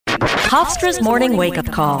Hofstra's Morning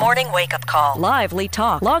Wake-Up Call. Morning Wake-Up Call. Lively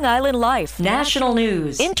talk. Long Island life. National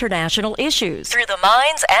news. International issues. Through the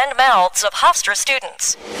minds and mouths of Hofstra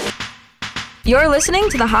students. You're listening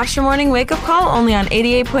to the Hofstra Morning Wake-Up Call only on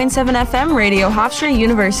 88.7 FM Radio Hofstra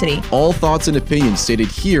University. All thoughts and opinions stated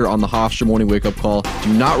here on the Hofstra Morning Wake-Up Call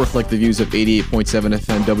do not reflect the views of 88.7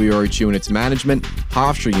 FM WRHU and its management,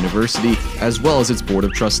 Hofstra University, as well as its Board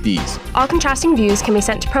of Trustees. All contrasting views can be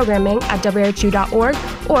sent to programming at WRHU.org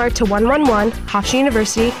or to 111 Hofstra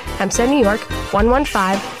University, Hempstead, New York,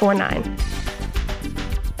 11549.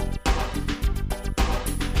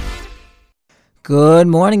 Good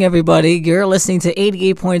morning, everybody. You're listening to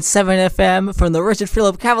 88.7 FM from the Richard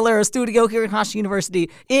Philip Cavallero studio here at Hofstra University.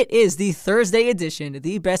 It is the Thursday edition,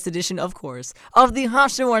 the best edition, of course, of the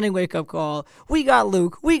Hofstra Morning Wake-Up Call. We got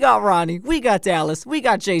Luke, we got Ronnie, we got Dallas, we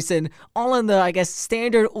got Jason, all in the,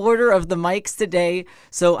 standard order of the mics today.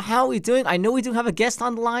 So how are we doing? I know we do have a guest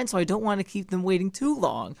on the line, so I don't want to keep them waiting too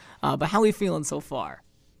long. But how are we feeling so far?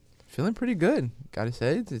 Feeling pretty good. Gotta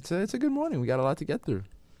say, it's a good morning. We got a lot to get through.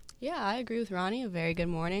 Yeah, I agree with Ronnie. A very good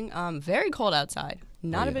morning. Very cold outside.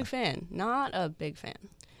 Not a big fan. Not a big fan.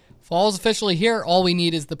 Fall's officially here. All we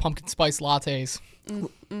need is the pumpkin spice lattes.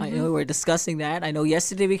 I know we were discussing that. I know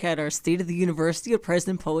yesterday we had our State of the University of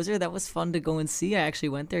President Poser. That was fun to go and see. I actually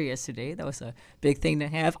went there yesterday. That was a big thing to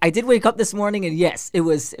have. I did wake up this morning, and yes, it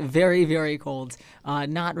was very, very cold.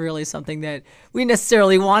 Not really something that we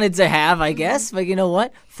necessarily wanted to have, I guess. But you know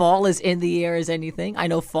what? Fall is in the air as anything. I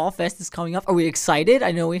know Fall Fest is coming up. Are we excited?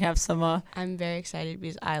 I know we have some... I'm very excited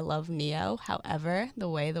because I love Neo. However, the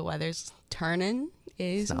way the weather's turning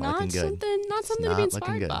is not something to be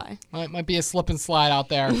inspired by. Might be a slip and slide out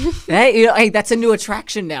there. Hey, that's a new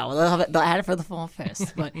attraction now. They'll add it for the Fall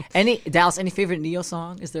Fest. But Dallas, any favorite Neo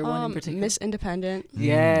song? Is there one in particular? Miss Independent.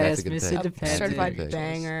 Yes, Miss Independent. Certified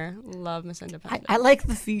banger. Love Miss Independent. I like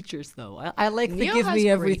the features though. I like the Neo Give Me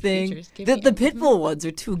Everything. The Pitbull ones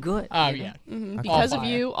are too good. Oh yeah. Because of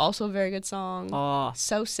You, also a very good song. Oh,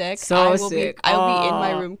 So Sick. So I Sick. I'll be in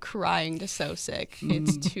my room crying to So Sick.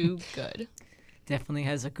 It's too good. Definitely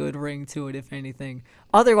has a good ring to it, if anything.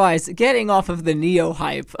 Otherwise, getting off of the Neo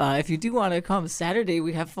hype, if you do want to come Saturday,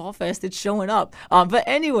 we have Fall Fest. It's showing up. But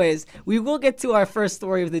anyways, we will get to our first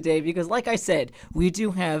story of the day because, like I said, we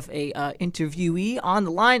do have a interviewee on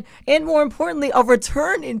the line, and more importantly, a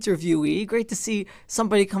return interviewee. Great to see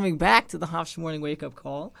somebody coming back to the Hofstra Morning Wake-Up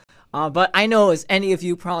Call. But I know, as any of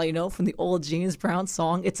you probably know from the old James Brown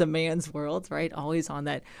song, It's a Man's World, right? Always on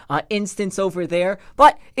that instance over there.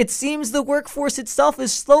 But it seems the workforce itself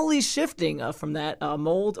is slowly shifting from that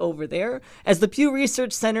mold over there, as the Pew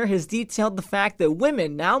Research Center has detailed the fact that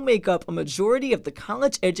women now make up a majority of the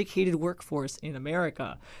college-educated workforce in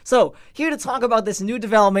America. So here to talk about this new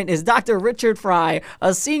development is Dr. Richard Fry,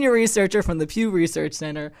 a senior researcher from the Pew Research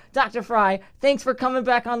Center. Dr. Fry, thanks for coming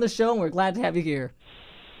back on the show, and we're glad to have you here.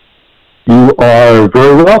 You are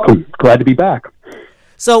very welcome. Glad to be back.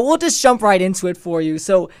 So we'll just jump right into it for you.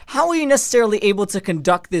 So how were you necessarily able to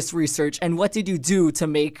conduct this research, and what did you do to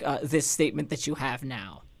make this statement that you have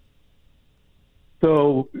now?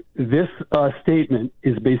 So this statement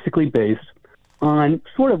is basically based on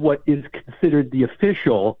sort of what is considered the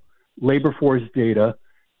official labor force data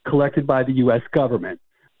collected by the U.S. government.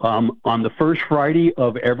 On the first Friday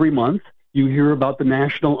of every month, you hear about the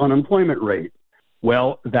national unemployment rate.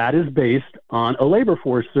 Well, that is based on a labor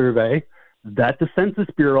force survey that the Census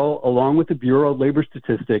Bureau, along with the Bureau of Labor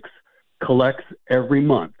Statistics, collects every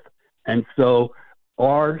month. And so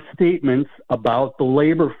our statements about the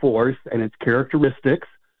labor force and its characteristics,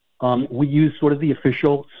 we use sort of the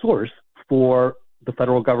official source for the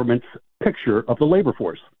federal government's picture of the labor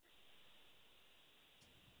force.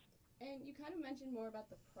 More about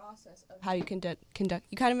the process of how you conduct.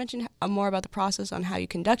 You kind of mentioned more about the process on how you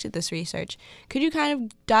conducted this research. Could you kind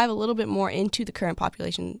of dive a little bit more into the current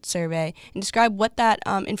population survey and describe what that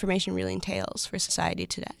information really entails for society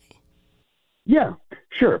today? Yeah,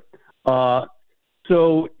 sure.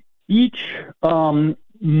 So each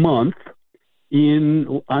month,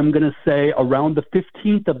 I'm going to say around the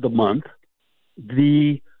 15th of the month,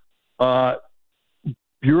 the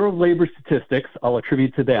Bureau of Labor Statistics, I'll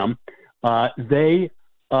attribute to them, they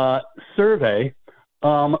survey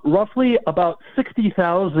roughly about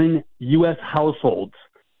 60,000 U.S. households,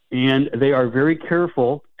 and they are very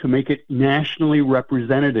careful to make it nationally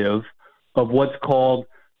representative of what's called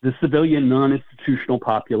the civilian non-institutional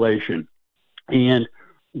population. And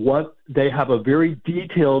what they have a very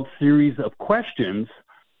detailed series of questions,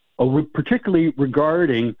 particularly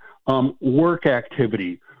regarding work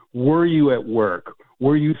activity. Were you at work?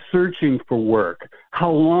 Were you searching for work? How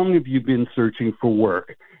long have you been searching for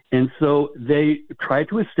work? And so they tried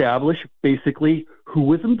to establish basically who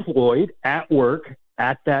was employed at work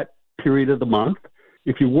at that period of the month.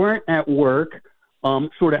 If you weren't at work,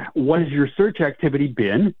 sort of what has your search activity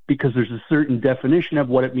been? Because there's a certain definition of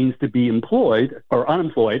what it means to be employed or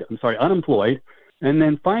unemployed. Unemployed. And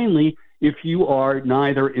then finally, if you are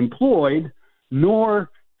neither employed nor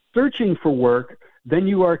searching for work, then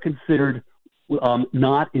you are considered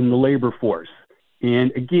not in the labor force.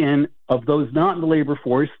 And again, of those not in the labor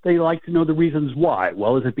force, they like to know the reasons why.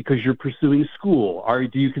 Well, is it because you're pursuing school? Or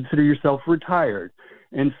do you consider yourself retired?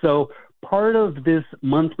 And so part of this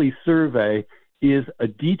monthly survey is a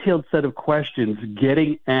detailed set of questions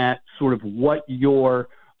getting at sort of what your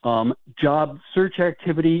job search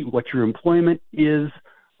activity, what your employment is,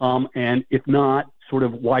 and if not, sort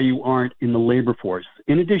of why you aren't in the labor force.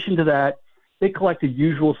 In addition to that, they collect a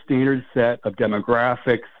usual standard set of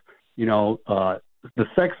demographics, the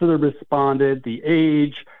sex of the respondent, the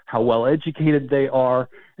age, how well educated they are.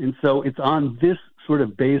 And so it's on this sort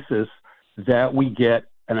of basis that we get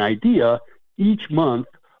an idea each month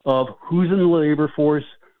of who's in the labor force,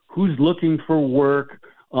 who's looking for work,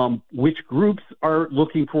 which groups are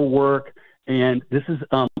looking for work. And this is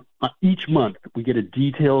each month we get a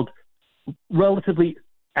detailed, relatively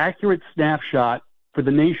accurate snapshot for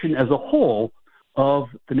the nation as a whole of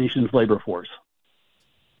the nation's labor force.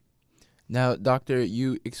 Now, Doctor,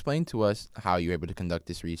 you explained to us how you were able to conduct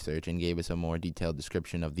this research and gave us a more detailed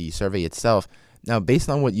description of the survey itself. Now, based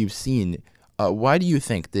on what you've seen, why do you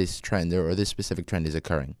think this trend or this specific trend is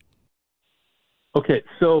occurring? Okay,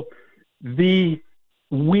 so in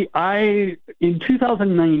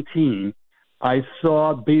 2019, I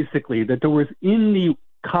saw basically that there was in the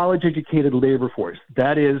college-educated labor force,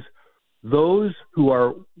 that is, those who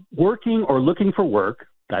are working or looking for work,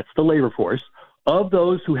 that's the labor force, of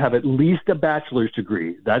those who have at least a bachelor's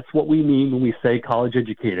degree. That's what we mean when we say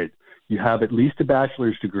college-educated. You have at least a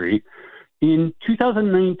bachelor's degree. In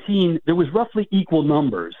 2019, there was roughly equal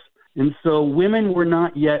numbers, and so women were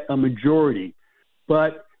not yet a majority.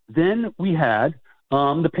 But then we had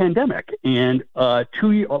the pandemic, and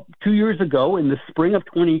 2 years ago, in the spring of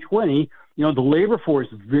 2020, the labor force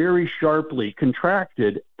very sharply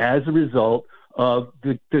contracted as a result of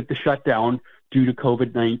the shutdown due to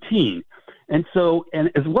COVID-19. And so, and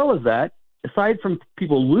as well as that, aside from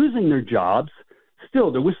people losing their jobs, still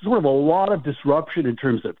there was sort of a lot of disruption in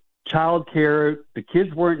terms of childcare. The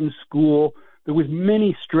kids weren't in school. There was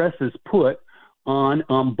many stresses put on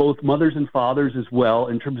both mothers and fathers as well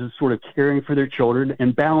in terms of sort of caring for their children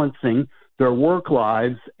and balancing their work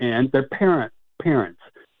lives and their parents.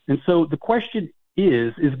 And so the question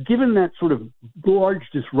is given that sort of large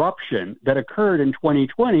disruption that occurred in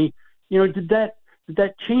 2020, did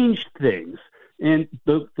that change things? And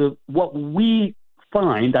the what we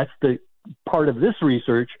find, that's the part of this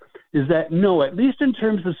research, is that no, at least in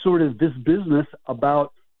terms of sort of this business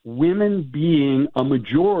about women being a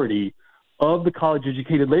majority of the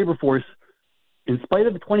college-educated labor force, in spite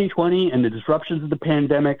of the 2020 and the disruptions of the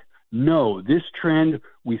pandemic, no, this trend,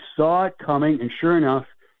 we saw it coming, and sure enough,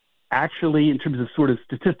 actually, in terms of sort of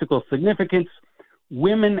statistical significance,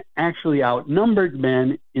 women actually outnumbered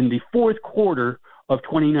men in the fourth quarter of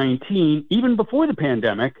 2019, even before the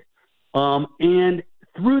pandemic, and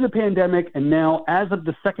through the pandemic, and now as of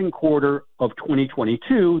the second quarter of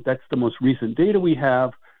 2022, that's the most recent data we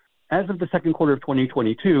have, as of the second quarter of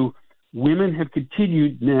 2022, women have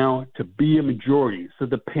continued now to be a majority. So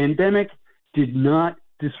the pandemic did not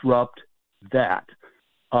disrupt that.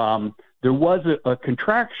 There was a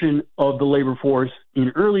contraction of the labor force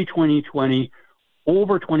in early 2020.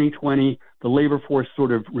 Over 2020, the labor force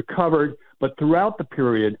sort of recovered, but throughout the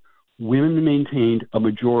period, women maintained a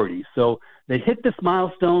majority. So they hit this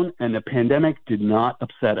milestone, and the pandemic did not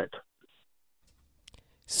upset it.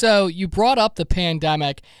 So you brought up the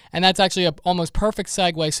pandemic, and that's actually an almost perfect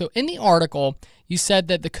segue. So in the article, you said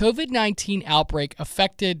that the COVID-19 outbreak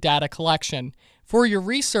affected data collection. For your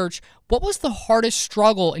research, what was the hardest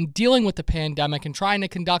struggle in dealing with the pandemic and trying to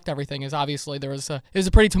conduct everything? As obviously it was a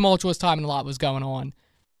pretty tumultuous time and a lot was going on.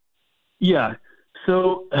 Yeah.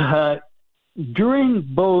 So during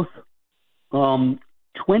both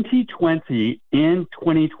 2020 and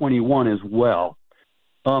 2021 as well,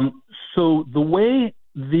 so the way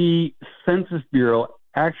the Census Bureau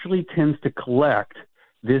actually tends to collect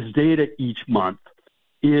this data each month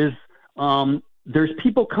is there's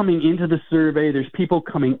people coming into the survey, there's people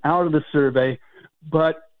coming out of the survey,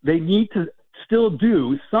 but they need to still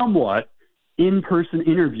do somewhat in-person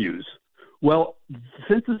interviews. Well, the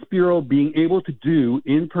Census Bureau being able to do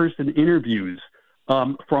in-person interviews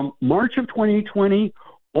from March of 2020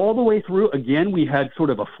 all the way through, again, we had sort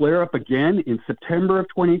of a flare-up again in September of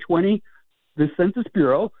 2020. The Census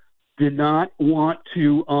Bureau did not want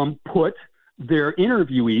to put their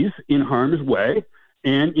interviewees in harm's way.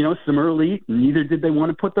 And, similarly, neither did they want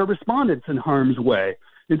to put their respondents in harm's way.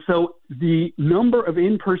 And so the number of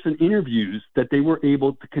in-person interviews that they were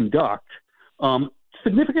able to conduct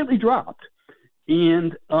significantly dropped.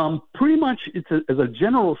 And pretty much as a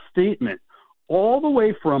general statement, all the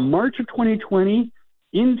way from March of 2020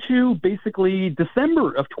 into basically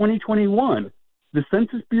December of 2021, the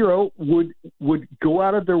Census Bureau would go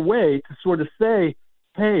out of their way to sort of say,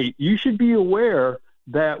 hey, you should be aware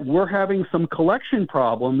that we're having some collection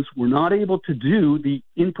problems. We're not able to do the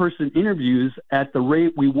in-person interviews at the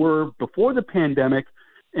rate we were before the pandemic.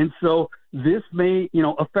 And so this may,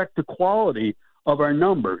 affect the quality of our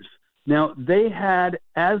numbers. Now, they had,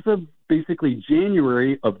 as of basically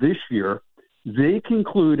January of this year, they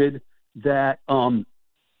concluded that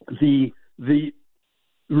the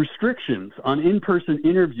restrictions on in-person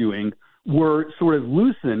interviewing were sort of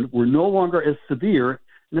loosened, were no longer as severe.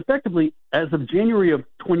 And effectively, as of January of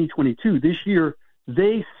 2022, this year,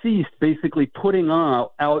 they ceased basically putting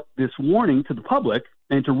out this warning to the public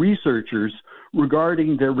and to researchers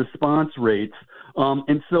regarding their response rates.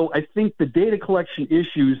 And so I think the data collection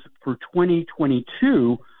issues for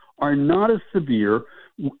 2022 are not as severe.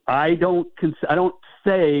 I don't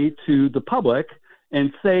say to the public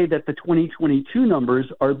and say that the 2022 numbers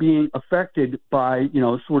are being affected by,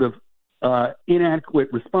 sort of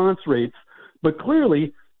inadequate response rates. But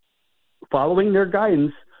clearly, following their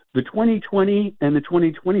guidance, the 2020 and the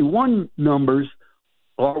 2021 numbers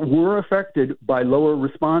were affected by lower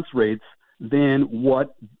response rates than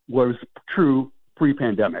what was true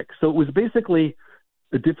pre-pandemic. So it was basically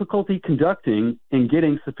a difficulty conducting and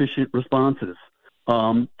getting sufficient responses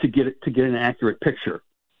to get an accurate picture.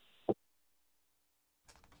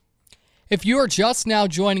 If you are just now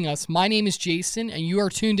joining us, my name is Jason, and you are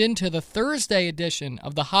tuned in to the Thursday edition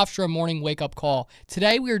of the Hofstra Morning Wake Up Call.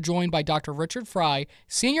 Today, we are joined by Dr. Richard Fry,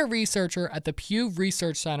 senior researcher at the Pew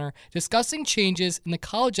Research Center, discussing changes in the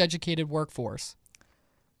college-educated workforce.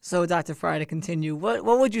 So, Dr. Fry, to continue, what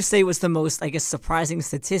would you say was the most, surprising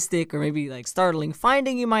statistic or maybe startling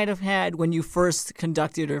finding you might have had when you first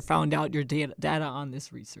conducted or found out your data on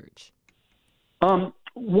this research?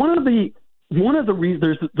 One of the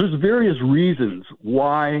reasons, there's various reasons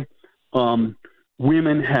why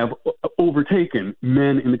women have overtaken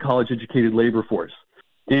men in the college-educated labor force.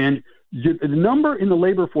 And the number in the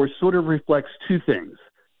labor force sort of reflects two things.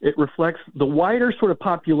 It reflects the wider sort of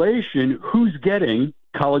population who's getting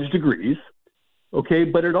college degrees, okay,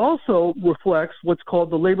 but it also reflects what's called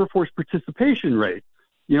the labor force participation rate.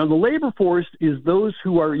 The labor force is those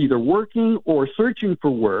who are either working or searching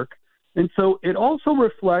for work. And so it also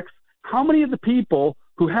reflects how many of the people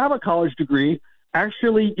who have a college degree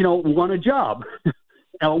actually, want a job,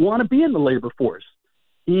 want to be in the labor force.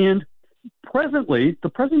 And presently, the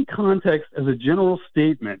present context as a general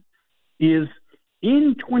statement is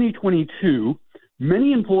in 2022,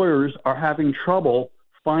 many employers are having trouble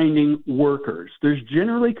finding workers. There's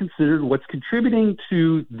generally considered what's contributing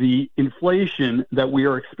to the inflation that we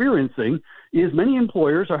are experiencing is many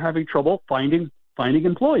employers are having trouble finding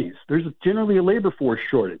employees. There's generally a labor force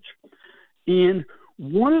shortage. And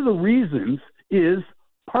one of the reasons is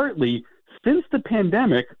partly since the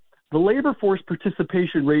pandemic, the labor force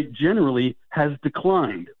participation rate generally has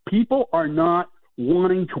declined. People are not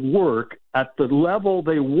wanting to work at the level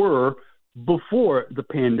they were before the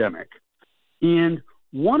pandemic. And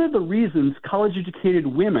one of the reasons college-educated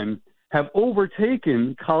women have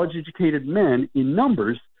overtaken college-educated men in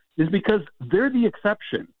numbers is because they're the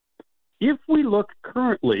exception. If we look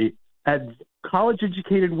currently at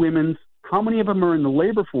college-educated women's, how many of them are in the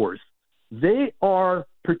labor force, they are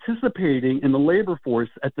participating in the labor force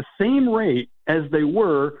at the same rate as they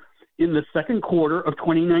were in the second quarter of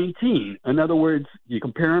 2019. In other words, you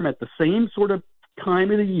compare them at the same sort of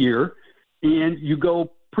time of the year, and you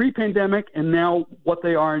go pre-pandemic and now what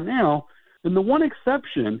they are now. And the one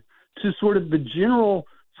exception to sort of the general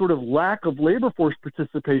sort of lack of labor force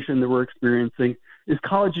participation that we're experiencing is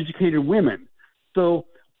college-educated women. So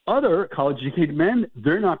other college-educated men,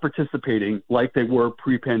 they're not participating like they were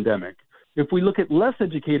pre-pandemic. If we look at less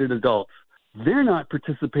educated adults, they're not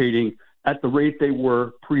participating at the rate they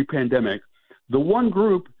were pre-pandemic. The one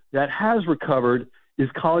group that has recovered is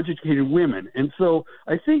college-educated women. And so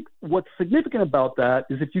I think what's significant about that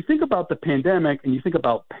is if you think about the pandemic and you think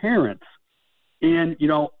about parents and,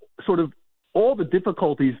 sort of all the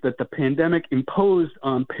difficulties that the pandemic imposed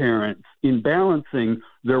on parents in balancing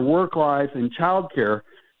their work lives and childcare,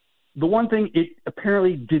 the one thing it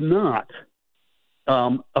apparently did not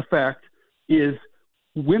effect is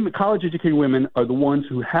women, college-educated women are the ones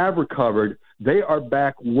who have recovered. They are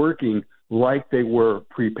back working like they were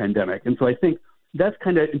pre-pandemic. And so I think that's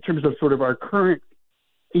kind of, in terms of sort of our current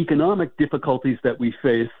economic difficulties that we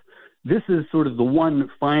face, this is sort of the one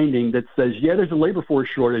finding that says, yeah, there's a labor force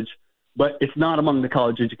shortage, but it's not among the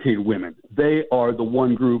college-educated women. They are the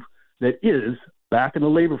one group that is back in the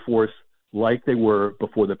labor force like they were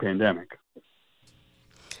before the pandemic.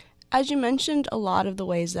 As you mentioned, a lot of the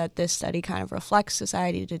ways that this study kind of reflects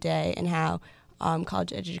society today and how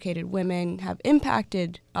college-educated women have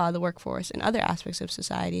impacted the workforce and other aspects of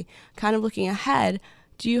society, kind of looking ahead,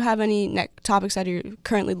 do you have any topics that you're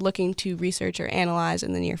currently looking to research or analyze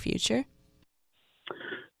in the near future?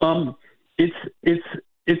 It's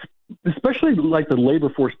especially like the labor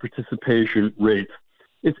force participation rates.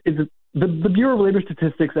 The Bureau of Labor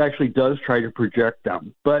Statistics actually does try to project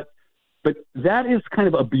them, but that is kind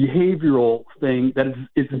of a behavioral thing that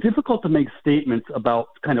it's difficult to make statements about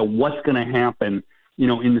kind of what's going to happen,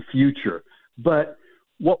 in the future. But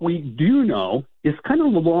what we do know is kind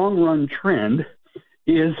of the long run trend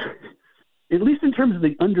is, at least in terms of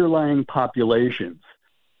the underlying populations,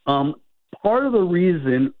 part of the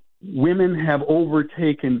reason women have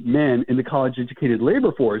overtaken men in the college-educated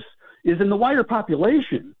labor force is in the wider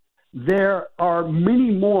population. There are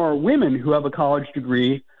many more women who have a college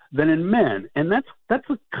degree than in men. And that's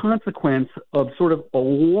a consequence of sort of a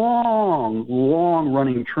long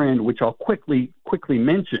running trend, which I'll quickly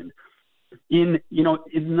mention. In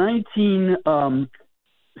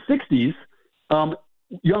 1960s,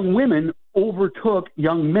 young women overtook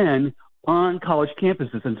young men on college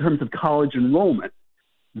campuses in terms of college enrollment.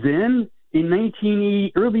 Then in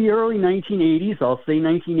early 1980s, I'll say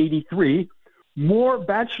 1983, more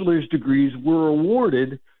bachelor's degrees were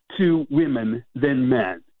awarded to women than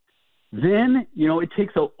men. Then, it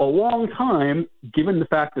takes a long time, given the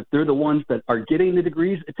fact that they're the ones that are getting the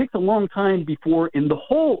degrees, it takes a long time before in the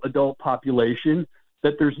whole adult population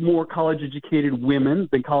that there's more college-educated women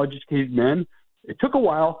than college-educated men. It took a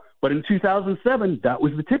while, but in 2007, that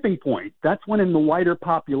was the tipping point. That's when in the wider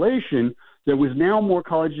population, there was now more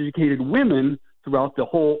college-educated women throughout the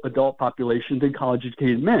whole adult population than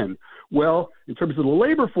college-educated men. Well, in terms of the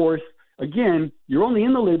labor force, again, you're only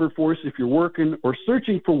in the labor force if you're working or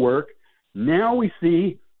searching for work. Now we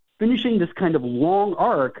see, finishing this kind of long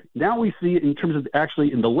arc, now we see it in terms of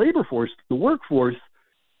actually in the labor force, the workforce,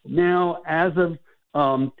 now as of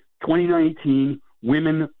 2019,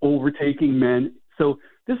 women overtaking men. So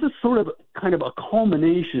this is sort of kind of a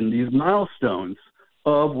culmination, these milestones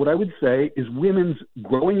of what I would say is women's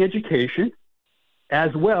growing education,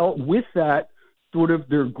 as well with that sort of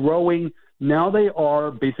their growing, now they are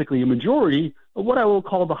basically a majority of what I will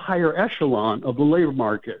call the higher echelon of the labor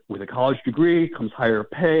market. With a college degree comes higher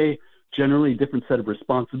pay, generally a different set of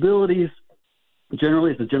responsibilities,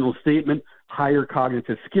 generally, as a general statement, higher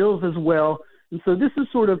cognitive skills as well. And so this is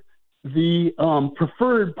sort of the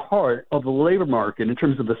preferred part of the labor market in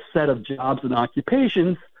terms of the set of jobs and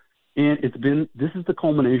occupations. And this is the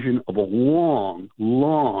culmination of a long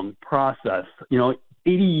process, 80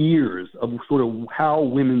 years of sort of how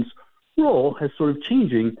women's role has sort of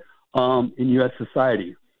changing in U.S.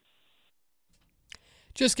 society.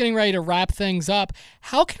 Just getting ready to wrap things up.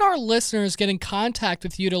 How can our listeners get in contact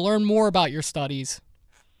with you to learn more about your studies?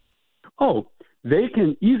 Oh, they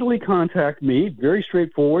can easily contact me. Very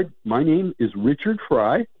straightforward. My name is Richard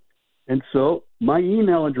Fry. And so my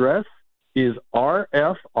email address is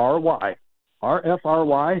rfry,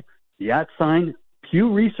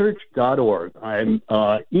 @pewresearch.org. I'm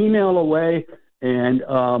email away and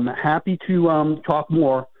happy to talk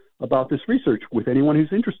more about this research with anyone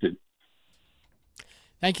who's interested.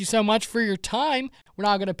 Thank you so much for your time. We're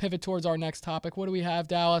now going to pivot towards our next topic. What do we have,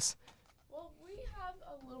 Dallas? Well, we have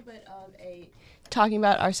a little bit of talking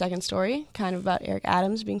about our second story, kind of about Eric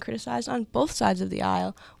Adams being criticized on both sides of the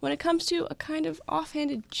aisle when it comes to a kind of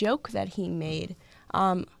offhanded joke that he made.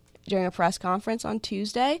 During a press conference on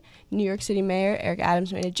Tuesday, New York City Mayor Eric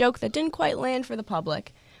Adams made a joke that didn't quite land for the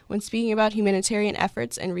public. When speaking about humanitarian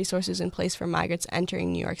efforts and resources in place for migrants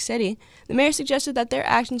entering New York City, the mayor suggested that their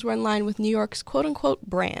actions were in line with New York's quote-unquote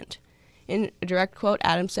brand. In a direct quote,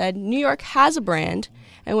 Adams said, "New York has a brand,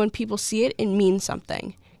 and when people see it, it means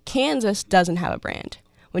something. Kansas doesn't have a brand.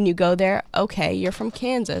 When you go there, okay, you're from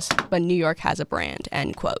Kansas, but New York has a brand,"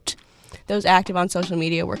 end quote. Those active on social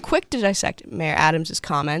media were quick to dissect Mayor Adams'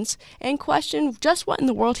 comments and question just what in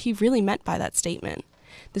the world he really meant by that statement.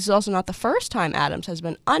 This is also not the first time Adams has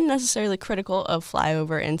been unnecessarily critical of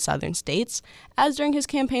flyover in southern states, as during his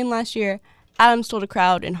campaign last year, Adams told a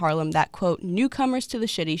crowd in Harlem that, quote, newcomers to the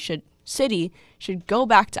city should city should go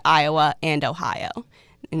back to Iowa and Ohio,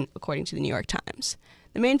 according to the New York Times.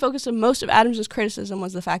 The main focus of most of Adams' criticism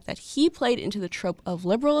was the fact that he played into the trope of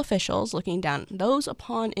liberal officials looking down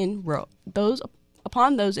upon those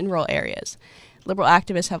in rural areas. Liberal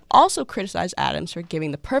activists have also criticized Adams for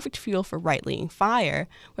giving the perfect fuel for right-leaning fire,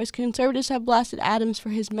 whereas conservatives have blasted Adams for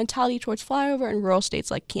his mentality towards flyover in rural states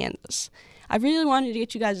like Kansas. I really wanted to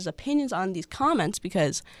get you guys' opinions on these comments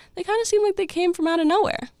because they kind of seem like they came from out of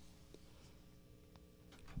nowhere.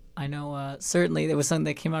 I know certainly there was something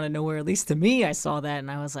that came out of nowhere, at least to me. I saw that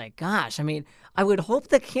and I was like, gosh, I mean, I would hope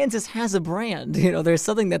that Kansas has a brand. You know, there's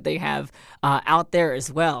something that they have out there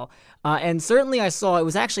as well. And certainly I saw it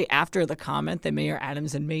was actually after the comment that Mayor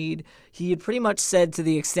Adams had made. He had pretty much said to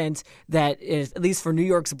the extent that, at least for New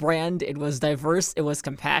York's brand, it was diverse, it was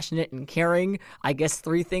compassionate and caring. I guess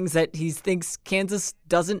 3 things that he thinks Kansas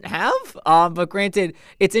doesn't have. But granted,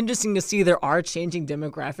 it's interesting to see there are changing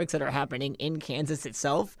demographics that are happening in Kansas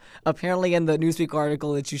itself. Apparently in the Newsweek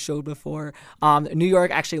article that you showed before, New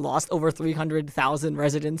York actually lost over 300,000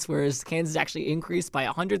 residents, whereas Kansas actually increased by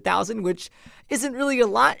 100,000, which isn't really a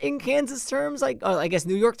lot in Kansas terms, I guess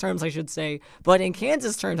New York terms, I should say. But in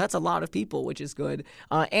Kansas terms, that's a lot of people, which is good.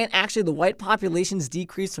 And actually, the white population's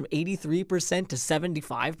decreased from 83% to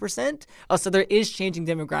 75%. So there is changing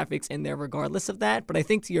demographics in there regardless of that. But I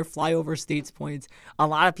think to your flyover states points, a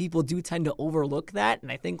lot of people do tend to overlook that.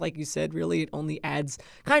 And I think, like you said, really it only adds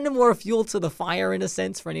kind of more fuel to the fire in a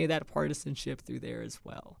sense for any of that partisanship through there as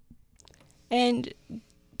well. And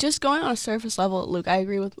just going on a surface level, Luke, I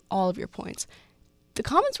agree with all of your points. The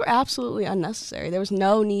comments were absolutely unnecessary. There was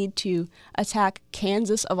no need to attack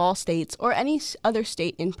Kansas of all states or any other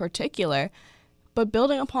state in particular. But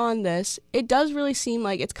building upon this, it does really seem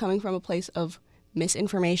like it's coming from a place of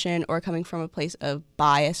misinformation or coming from a place of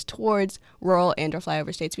bias towards rural and or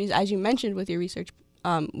flyover states. Because as you mentioned with your research,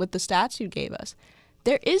 with the stats you gave us,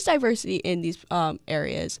 there is diversity in these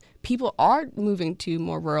areas. People are moving to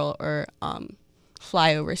more rural or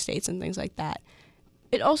flyover states and things like that.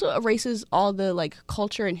 It also erases all the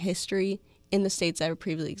culture and history in the states that have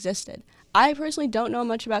previously existed. I personally don't know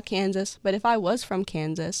much about Kansas, but if I was from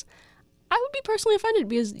Kansas, I would be personally offended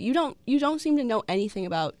because you don't seem to know anything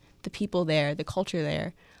about the people there, the culture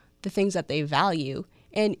there, the things that they value.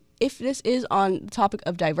 And if this is on the topic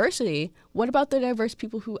of diversity, what about the diverse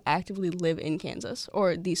people who actively live in Kansas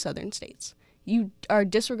or these southern states? You are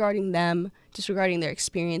disregarding them, disregarding their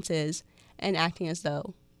experiences, and acting as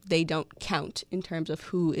though they don't count in terms of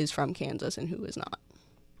who is from Kansas and who is not.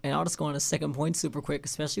 And I'll just go on a second point super quick,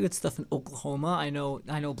 especially with stuff in Oklahoma. I know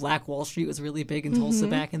Black Wall Street was really big in Tulsa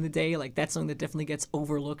back in the day. That's something that definitely gets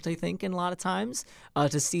overlooked, I think, in a lot of times.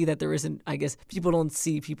 To see that there isn't, I guess, people don't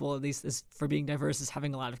see people, at least as for being diverse, as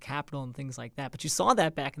having a lot of capital and things like that. But you saw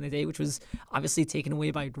that back in the day, which was obviously taken away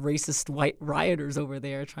by racist white rioters over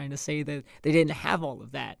there trying to say that they didn't have all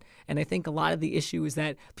of that. And I think a lot of the issue is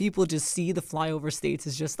that people just see the flyover states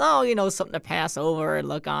as just, something to pass over and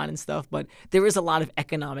look on and stuff. But there is a lot of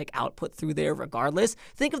economic output through there regardless.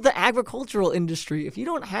 Think of the agricultural industry. If you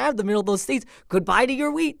don't have the middle of those states, goodbye to your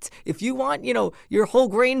wheat. If you want, your whole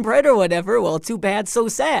grain bread or whatever, well, too bad, so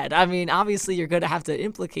sad. I mean, obviously you're going to have to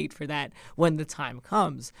implicate for that when the time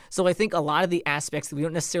comes. So I think a lot of the aspects that we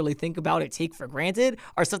don't necessarily think about or take for granted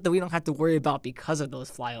are stuff that we don't have to worry about because of those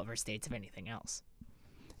flyover states, if anything else.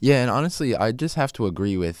 Yeah, and honestly, I just have to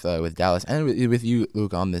agree with Dallas and with you,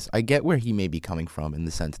 Luke, on this. I get where he may be coming from in the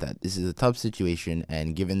sense that this is a tough situation,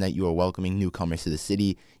 and given that you are welcoming newcomers to the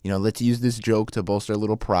city, let's use this joke to bolster a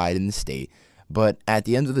little pride in the state. But at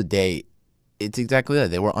the end of the day, it's exactly that.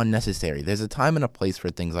 They were unnecessary. There's a time and a place for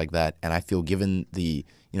things like that, and I feel given the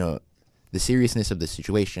seriousness of the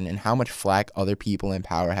situation and how much flack other people in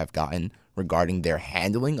power have gotten regarding their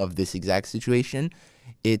handling of this exact situation,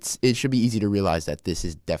 it should be easy to realize that this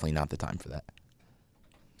is definitely not the time for that.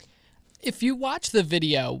 If you watch the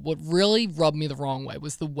video, what really rubbed me the wrong way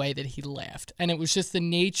was the way that he laughed. And it was just the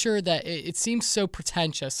nature that it seems so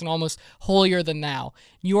pretentious and almost holier than thou.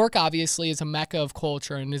 New York obviously is a mecca of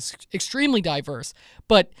culture and is extremely diverse.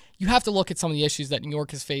 But you have to look at some of the issues that New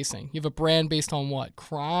York is facing. You have a brand based on what?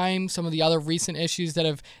 Crime, some of the other recent issues that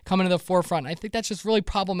have come into the forefront. I think that's just really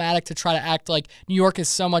problematic to try to act like New York is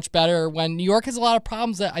so much better when New York has a lot of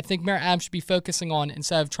problems that I think Mayor Adams should be focusing on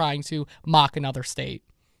instead of trying to mock another state.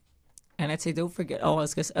 And I'd say, don't forget. Oh, I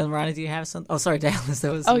was going to say, Rana, do you have something? Oh, sorry, Dallas.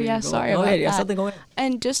 That was. Oh, yeah, sorry about that. Yeah, something going on.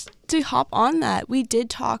 And just to hop on that, we did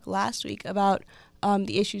talk last week about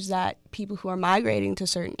the issues that people who are migrating to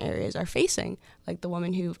certain areas are facing, like the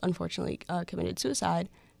woman who unfortunately committed suicide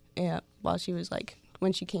while she was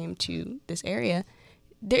when she came to this area.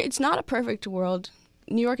 It's not a perfect world.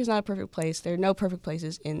 New York is not a perfect place. There are no perfect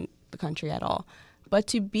places in the country at all. But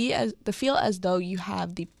to feel as though you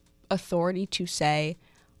have the authority to say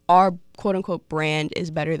our quote unquote brand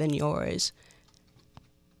is better than yours,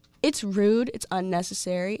 it's rude, it's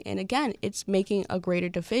unnecessary, and again, it's making a greater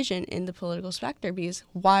division in the political spectrum, because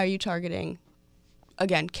why are you targeting,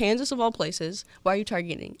 again, Kansas of all places, why are you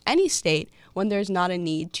targeting any state when there's not a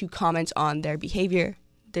need to comment on their behavior?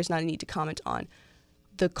 There's not a need to comment on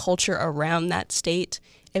the culture around that state.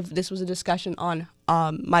 If this was a discussion on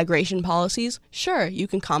migration policies, sure, you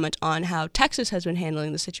can comment on how Texas has been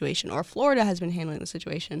handling the situation or Florida has been handling the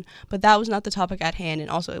situation, but that was not the topic at hand, and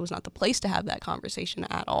also it was not the place to have that conversation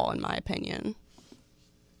at all, in my opinion.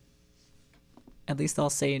 At least I'll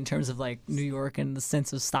say in terms of like New York and the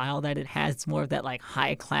sense of style that it has, it's more of that like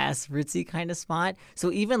high class ritzy kind of spot.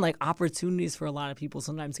 So even like opportunities for a lot of people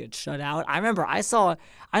sometimes get shut out. I remember I don't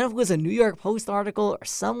know if it was a New York Post article or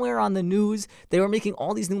somewhere on the news, they were making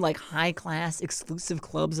all these new like high class exclusive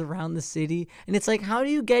clubs around the city. And it's like, how do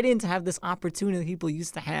you get in to have this opportunity that people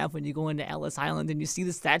used to have when you go into Ellis Island and you see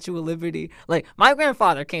the Statue of Liberty? Like my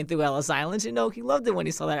grandfather came through Ellis Island, he loved it when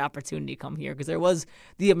he saw that opportunity come here, because there was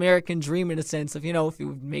the American dream in a sense of, if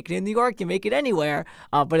you make it in New York, you make it anywhere.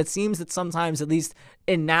 But it seems that sometimes, at least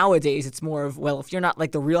in nowadays, it's more of, well, if you're not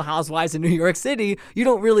like the Real Housewives of New York City, you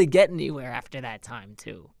don't really get anywhere after that time,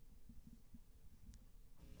 too.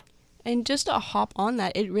 And just to hop on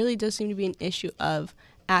that, it really does seem to be an issue of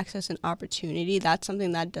access and opportunity. That's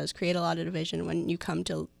something that does create a lot of division when you come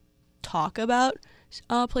to talk about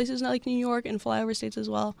places like New York and flyover states as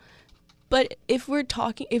well. But if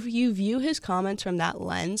you view his comments from that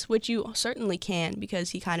lens, which you certainly can,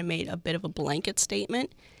 because he kind of made a bit of a blanket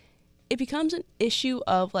statement, it becomes an issue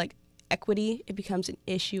of like equity. It becomes an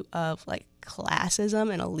issue of like classism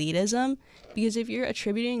and elitism, because if you're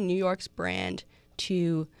attributing New York's brand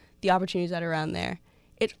to the opportunities that are around there,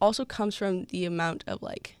 it also comes from the amount of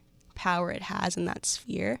like power it has in that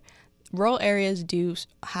sphere. Rural areas do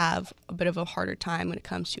have a bit of a harder time when it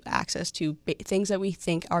comes to access to things that we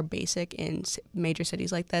think are basic in major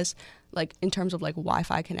cities like this, like in terms of like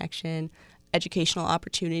Wi-Fi connection, educational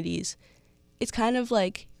opportunities. It's kind of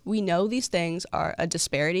like, we know these things are a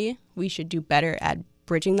disparity. We should do better at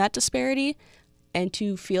bridging that disparity, and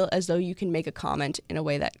to feel as though you can make a comment in a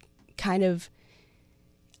way that kind of,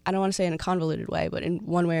 I don't want to say in a convoluted way, but in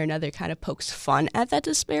one way or another kind of pokes fun at that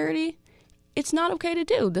disparity. It's not okay to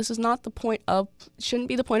do. This is not shouldn't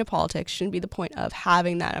be the point of politics, shouldn't be the point of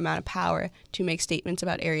having that amount of power to make statements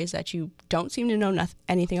about areas that you don't seem to know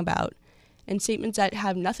anything about, and statements that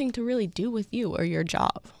have nothing to really do with you or your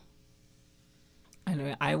job.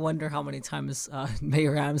 I wonder how many times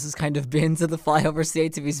Mayor Adams has kind of been to the flyover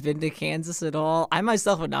states, if he's been to Kansas at all. I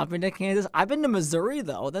myself have not been to Kansas. I've been to Missouri,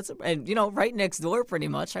 though. And right next door pretty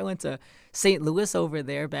much. I went to St. Louis over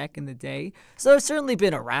there back in the day. So I've certainly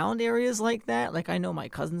been around areas like that. Like I know my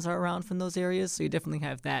cousins are around from those areas, so you definitely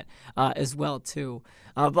have that as well, too.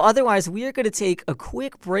 But otherwise, we are going to take a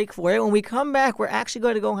quick break for it. When we come back, we're actually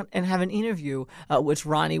going to go and have an interview, which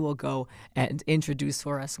Ronnie will go and introduce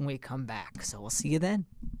for us when we come back. So we'll see you then.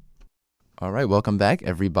 All right, welcome back,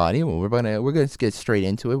 everybody. Well, we're gonna get straight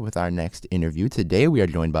into it with our next interview. Today, we are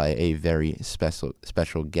joined by a very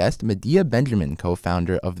special guest, Medea Benjamin,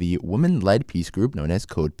 co-founder of the women-led peace group known as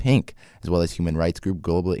Code Pink, as well as human rights group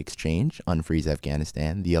Global Exchange, Unfreeze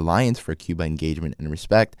Afghanistan, the Alliance for Cuba Engagement and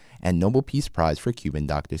Respect, and Nobel Peace Prize for Cuban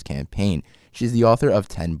Doctors Campaign. She's the author of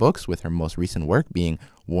 10 books, with her most recent work being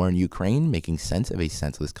War in Ukraine, Making Sense of a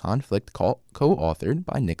Senseless Conflict, co-authored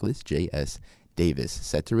by Nicholas J.S. Davis,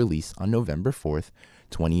 set to release on November 4th,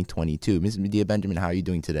 2022. Ms. Medea Benjamin, how are you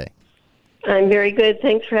doing today? I'm very good.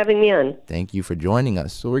 Thanks for having me on. Thank you for joining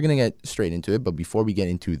us. So we're going to get straight into it, but before we get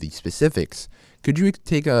into the specifics, could you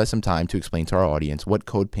take some time to explain to our audience what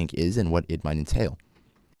Code Pink is and what it might entail?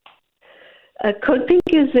 Code Pink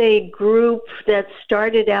is a group that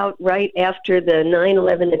started out right after the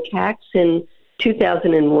 9/11 attacks in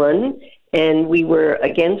 2001. And we were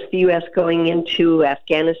against the U.S. going into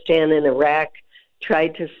Afghanistan and Iraq,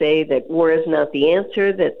 tried to say that war is not the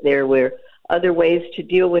answer, that there were other ways to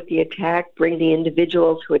deal with the attack, bring the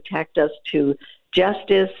individuals who attacked us to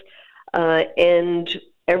justice, and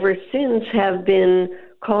ever since have been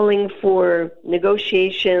calling for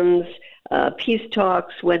negotiations, peace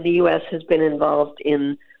talks when the U.S. has been involved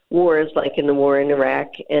in wars like in the war in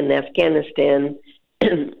Iraq and Afghanistan,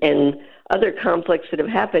 and other conflicts that have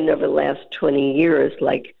happened over the last 20 years,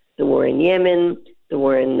 like the war in Yemen, the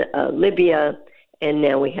war in Libya, and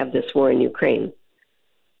now we have this war in Ukraine.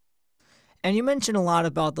 And you mentioned a lot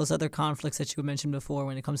about those other conflicts that you mentioned before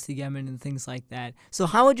when it comes to Yemen and things like that. So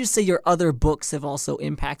how would you say your other books have also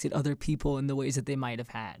impacted other people in the ways that they might have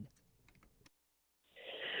had?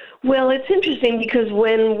 Well, it's interesting because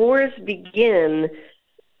when wars begin,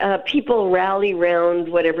 people rally around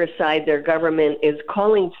whatever side their government is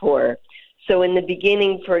calling for. So in the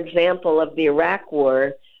beginning, for example, of the Iraq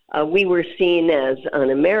War, we were seen as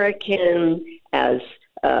un-American, as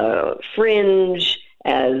fringe,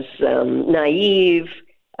 as naive,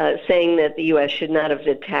 saying that the U.S. should not have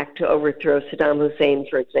attacked to overthrow Saddam Hussein,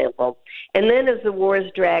 for example. And then as the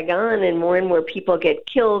wars drag on and more people get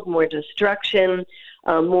killed, more destruction,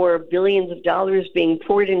 more billions of dollars being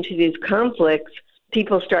poured into these conflicts,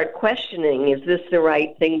 people start questioning, is this the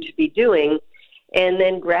right thing to be doing? And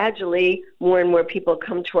then gradually more and more people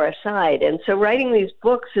come to our side. And so writing these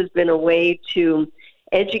books has been a way to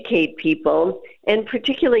educate people, and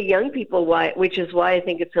particularly young people, which is why I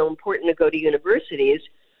think it's so important to go to universities,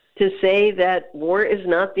 to say that war is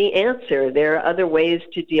not the answer. There are other ways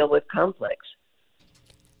to deal with conflicts.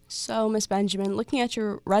 So, Ms. Benjamin, looking at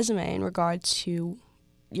your resume in regards to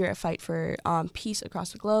your fight for peace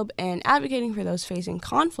across the globe and advocating for those facing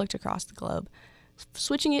conflict across the globe,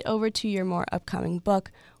 switching it over to your more upcoming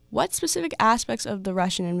book, what specific aspects of the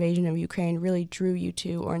Russian invasion of Ukraine really drew you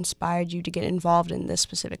to or inspired you to get involved in this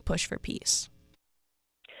specific push for peace?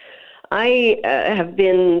 I have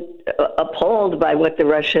been appalled by what the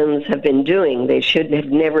Russians have been doing. They should have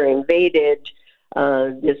never invaded.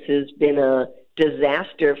 This has been a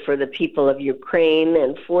disaster for the people of Ukraine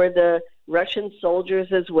and for the Russian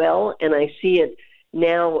soldiers as well. And I see it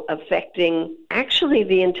now affecting actually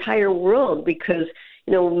the entire world because,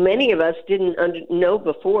 you know, many of us didn't know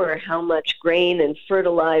before how much grain and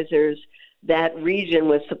fertilizers that region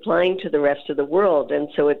was supplying to the rest of the world. And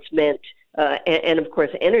so it's meant, and of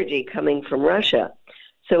course, energy coming from Russia.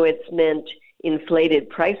 So it's meant inflated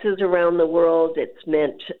prices around the world. It's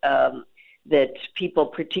meant that people,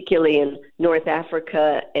 particularly in North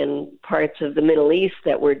Africa and parts of the Middle East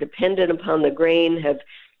that were dependent upon the grain, have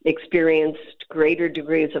experienced greater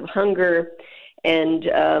degrees of hunger. And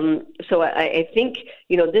so I think,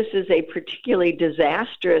 you know, this is a particularly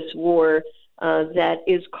disastrous war that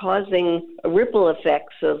is causing ripple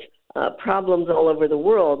effects of problems all over the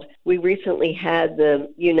world. We recently had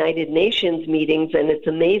the United Nations meetings, and it's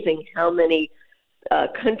amazing how many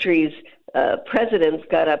countries' presidents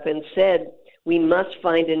got up and said, we must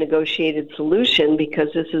find a negotiated solution because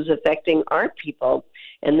this is affecting our people.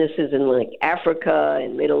 And this is in like Africa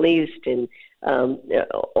and Middle East and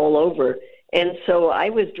all over. And so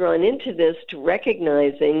I was drawn into this to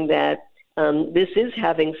recognizing that this is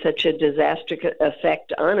having such a disastrous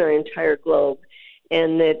effect on our entire globe,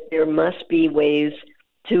 and that there must be ways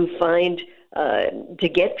to find, to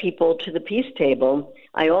get people to the peace table.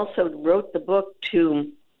 I also wrote the book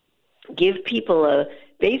to give people a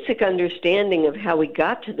basic understanding of how we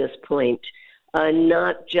got to this point,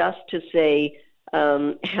 not just to say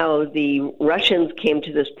how the Russians came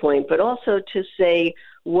to this point, but also to say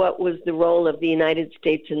what was the role of the United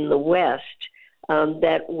States in the West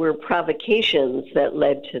that were provocations that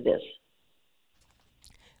led to this.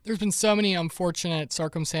 There's been so many unfortunate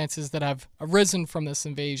circumstances that have arisen from this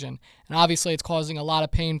invasion, and obviously it's causing a lot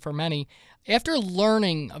of pain for many. After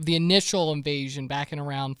learning of the initial invasion back in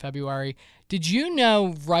around February, did you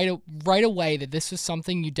know right away that this was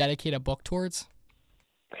something you dedicate a book towards?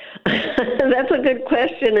 That's a good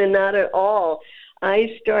question, and not at all.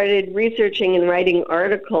 I started researching and writing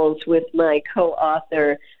articles with my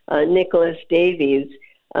co-author, Nicholas Davies,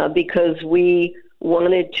 because we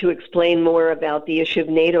wanted to explain more about the issue of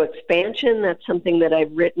NATO expansion. That's something that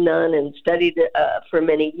I've written on and studied for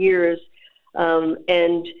many years.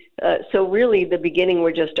 So really the beginning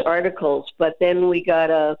were just articles, but then we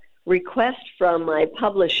got a request from my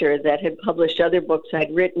publisher that had published other books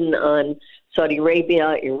I'd written on Saudi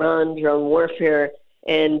Arabia, Iran, drone warfare,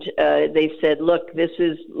 and they said, look, this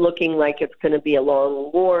is looking like it's going to be a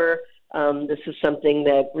long war. This is something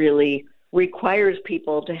that really requires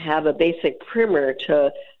people to have a basic primer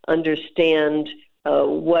to understand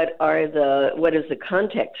what is the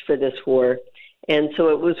context for this war. And so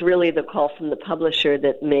it was really the call from the publisher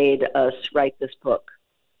that made us write this book.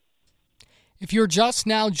 If you're just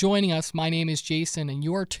now joining us, my name is Jason, and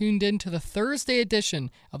you are tuned in to the Thursday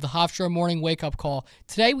edition of the Hofstra Morning Wake Up Call.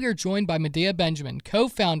 Today we are joined by Medea Benjamin,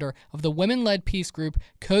 co-founder of the women-led peace group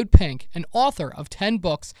Code Pink, and author of 10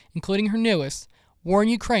 books, including her newest, War in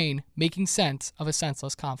Ukraine, Making Sense of a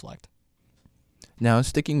Senseless Conflict. Now,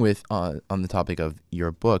 sticking with on the topic of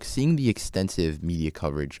your book, seeing the extensive media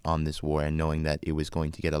coverage on this war and knowing that it was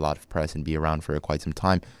going to get a lot of press and be around for quite some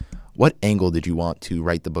time, what angle did you want to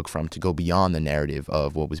write the book from to go beyond the narrative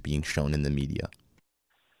of what was being shown in the media?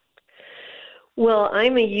 Well,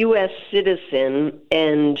 I'm a U.S. citizen,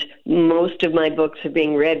 and most of my books are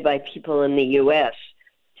being read by people in the U.S.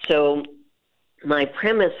 So my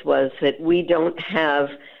premise was that we don't have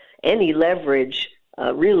any leverage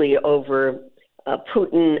really over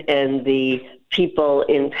Putin and the people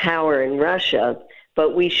in power in Russia,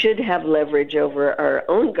 but we should have leverage over our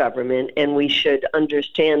own government, and we should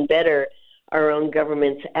understand better our own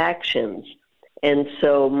government's actions. And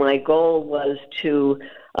so my goal was to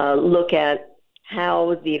look at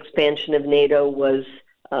how the expansion of NATO was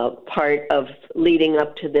part of leading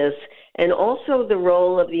up to this, and also the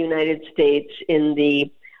role of the United States in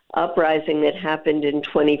the uprising that happened in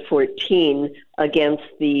 2014 against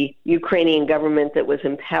the Ukrainian government that was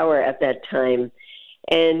in power at that time.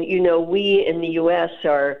 And, you know, we in the U.S.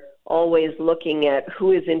 are always looking at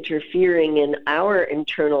who is interfering in our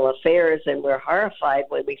internal affairs, and we're horrified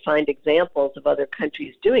when we find examples of other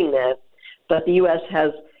countries doing that. But the U.S.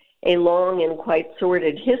 has a long and quite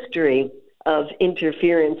sordid history of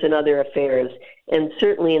interference in other affairs. And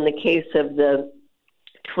certainly in the case of the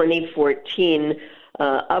 2014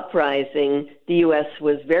 uprising, the U.S.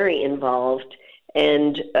 was very involved.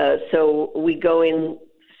 And so we go in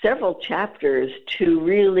several chapters to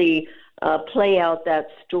really play out that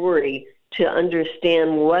story to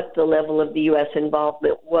understand what the level of the U.S.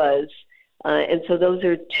 involvement was. And so those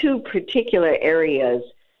are two particular areas,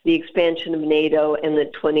 the expansion of NATO and the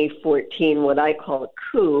 2014, what I call a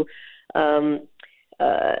coup,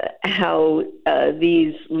 how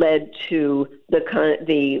these led to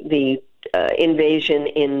the invasion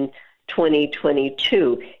in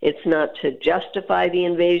 2022. It's not to justify the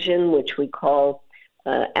invasion, which we call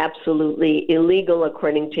absolutely illegal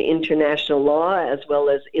according to international law, as well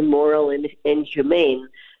as immoral and inhumane.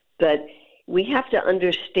 But we have to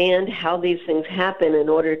understand how these things happen in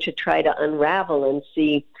order to try to unravel and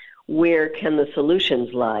see where can the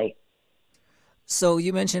solutions lie. So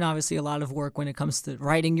you mentioned obviously a lot of work when it comes to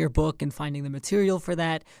writing your book and finding the material for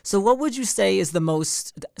that. So what would you say is the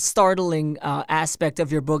most startling aspect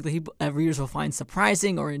of your book that readers will find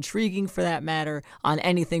surprising or intriguing, for that matter, on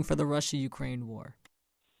anything for the Russia-Ukraine war?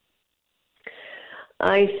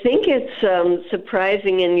 I think it's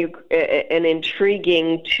surprising and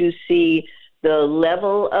intriguing to see the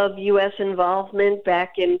level of U.S. involvement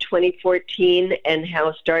back in 2014 and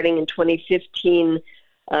how starting in 2015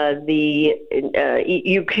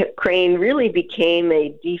 Ukraine really became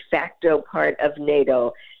a de facto part of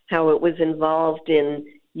NATO, how it was involved in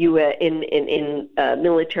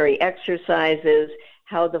military exercises,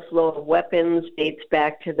 how the flow of weapons dates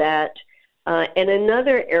back to that. And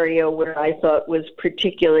another area where I thought was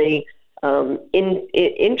particularly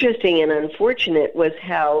interesting and unfortunate was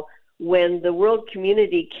how when the world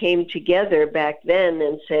community came together back then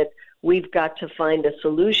and said, we've got to find a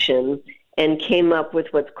solution, and came up with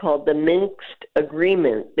what's called the Minsk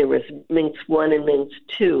Agreement. There was Minsk I and Minsk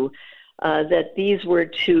II, that these were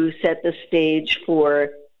to set the stage for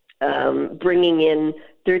bringing in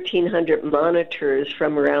 1,300 monitors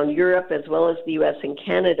from around Europe as well as the U.S. and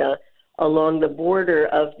Canada along the border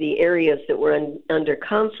of the areas that were under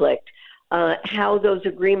conflict, how those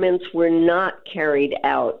agreements were not carried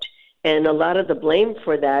out. And a lot of the blame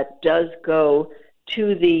for that does go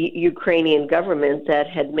to the Ukrainian government that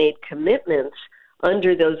had made commitments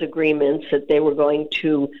under those agreements that they were going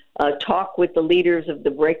to talk with the leaders of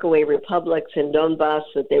the breakaway republics in Donbass,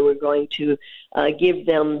 that they were going to give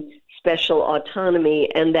them special autonomy,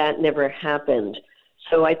 and that never happened.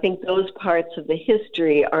 So I think those parts of the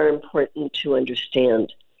history are important to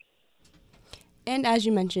understand. And as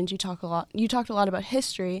you mentioned, you talked a lot about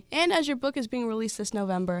history, and as your book is being released this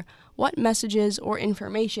November, what messages or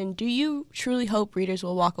information do you truly hope readers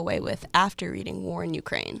will walk away with after reading War in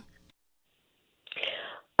Ukraine?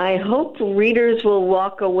 I hope readers will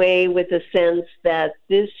walk away with a sense that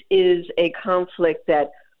this is a conflict that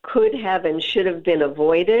could have and should have been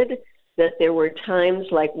avoided, that there were times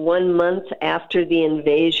like 1 month after the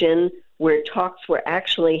invasion where talks were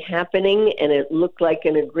actually happening and it looked like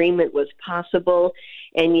an agreement was possible,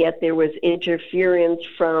 and yet there was interference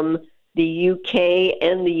from the UK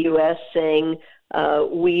and the US saying,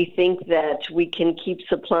 we think that we can keep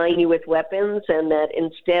supplying you with weapons, and that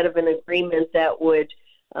instead of an agreement that would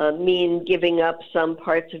mean giving up some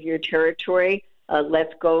parts of your territory,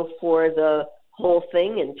 let's go for the whole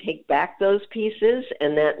thing and take back those pieces,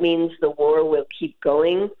 and that means the war will keep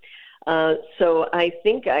going. So I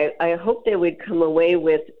think I hope they would come away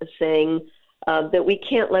with saying that we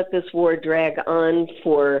can't let this war drag on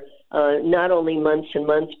for not only months and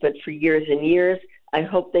months, but for years and years. I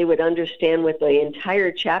hope they would understand with the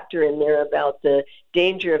entire chapter in there about the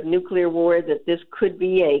danger of nuclear war, that this could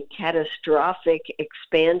be a catastrophic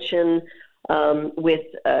expansion with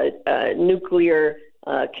nuclear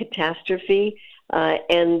catastrophe.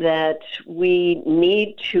 and that we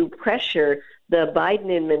need to pressure the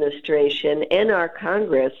Biden administration and our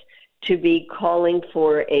Congress to be calling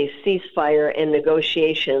for a ceasefire and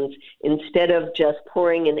negotiations instead of just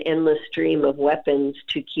pouring an endless stream of weapons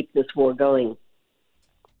to keep this war going.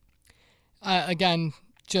 Again,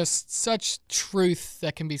 just such truth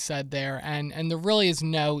that can be said there, and there really is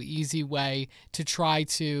no easy way to try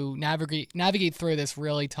to navigate through this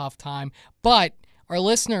really tough time. But our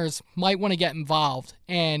listeners might want to get involved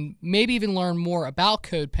and maybe even learn more about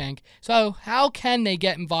Code Pink. So how can they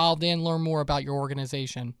get involved and learn more about your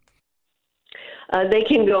organization? They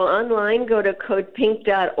can go online, go to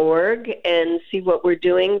codepink.org and see what we're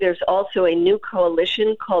doing. There's also a new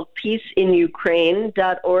coalition called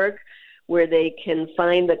peaceinukraine.org, where they can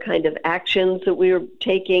find the kind of actions that we're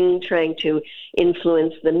taking, trying to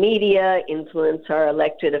influence the media, influence our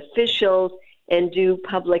elected officials, and do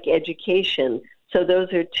public education. So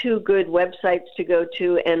those are two good websites to go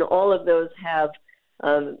to, and all of those have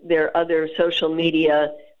their other social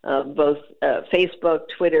media, both Facebook,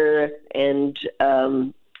 Twitter, and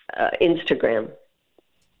Instagram.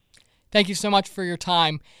 Thank you so much for your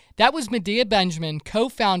time. That was Medea Benjamin,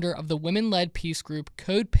 co-founder of the women-led peace group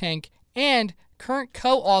Code Pink and current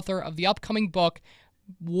co-author of the upcoming book,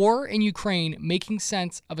 War in Ukraine, Making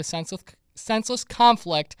Sense of a Senseless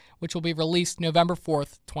Conflict, which will be released November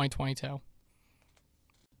 4th, 2022.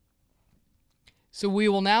 So we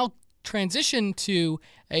will now transition to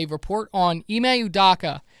a report on Ime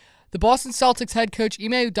Udoka. The Boston Celtics head coach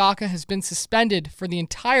Ime Udoka has been suspended for the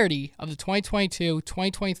entirety of the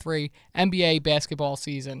 2022-2023 NBA basketball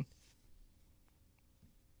season.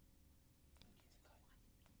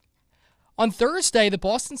 On Thursday, the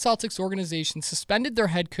Boston Celtics organization suspended their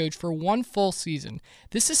head coach for one full season.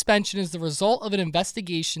 This suspension is the result of an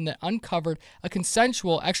investigation that uncovered a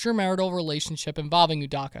consensual extramarital relationship involving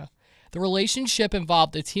Udoka. The relationship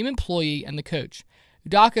involved a team employee and the coach.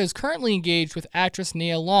 Udoka is currently engaged with actress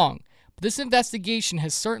Nia Long, but this investigation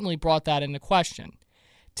has certainly brought that into question.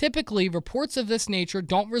 Typically, reports of this nature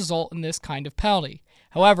don't result in this kind of penalty.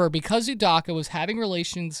 However, because Udoka was having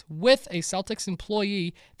relations with a Celtics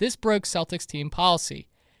employee, this broke Celtics team policy.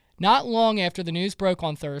 Not long after the news broke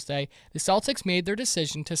on Thursday, the Celtics made their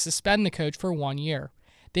decision to suspend the coach for 1 year.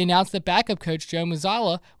 They announced that backup coach Joe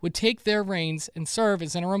Mazzulla would take their reins and serve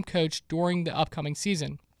as interim coach during the upcoming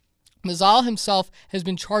season. Mazzulla himself has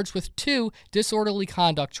been charged with 2 disorderly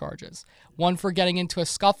conduct charges, one for getting into a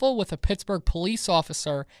scuffle with a Pittsburgh police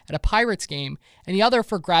officer at a Pirates game, and the other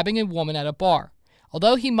for grabbing a woman at a bar.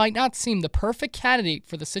 Although he might not seem the perfect candidate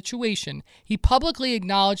for the situation, he publicly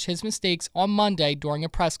acknowledged his mistakes on Monday during a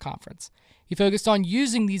press conference. He focused on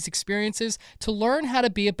using these experiences to learn how to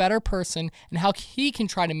be a better person and how he can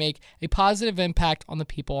try to make a positive impact on the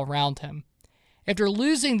people around him. After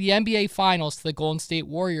losing the NBA Finals to the Golden State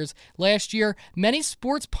Warriors last year, many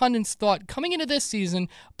sports pundits thought coming into this season,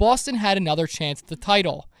 Boston had another chance at the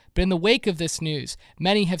title. But in the wake of this news,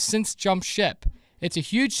 many have since jumped ship. It's a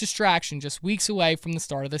huge distraction just weeks away from the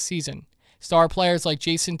start of the season. Star players like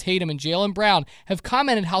Jason Tatum and Jaylen Brown have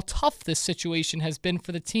commented how tough this situation has been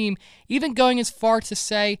for the team, even going as far to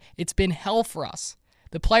say it's been hell for us.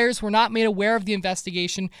 The players were not made aware of the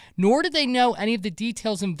investigation, nor did they know any of the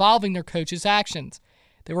details involving their coach's actions.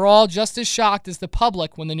 They were all just as shocked as the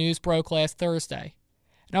public when the news broke last Thursday.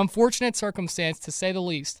 An unfortunate circumstance, to say the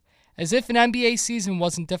least. As if an NBA season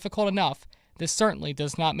wasn't difficult enough, this certainly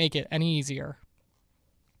does not make it any easier.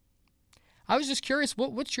 I was just curious,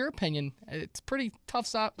 what's your opinion? It's a pretty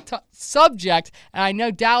tough subject, and I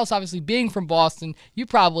know Dallas, obviously being from Boston, you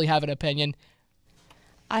probably have an opinion.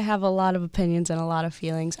 I have a lot of opinions and a lot of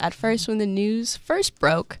feelings. At first, when the news first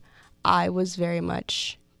broke, I was very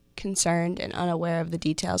much concerned and unaware of the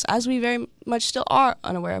details, as we very much still are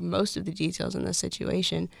unaware of most of the details in this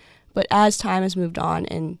situation. But as time has moved on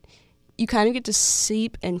and you kind of get to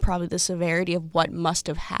seep in probably the severity of what must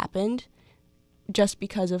have happened, just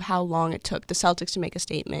because of how long it took the Celtics to make a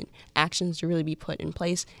statement, actions to really be put in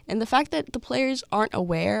place, and the fact that the players aren't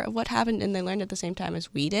aware of what happened and they learned at the same time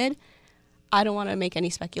as we did. I don't want to make any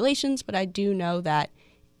speculations, but I do know that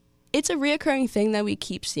it's a reoccurring thing that we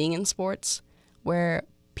keep seeing in sports where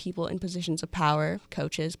people in positions of power,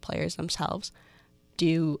 coaches, players themselves,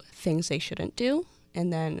 do things they shouldn't do,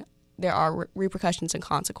 and then there are repercussions and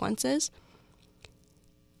consequences.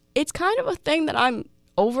 It's kind of a thing that I'm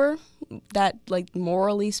over, that, like,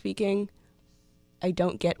 morally speaking, I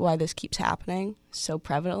don't get why this keeps happening so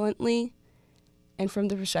prevalently. And from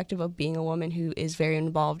the perspective of being a woman who is very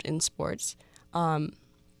involved in sports,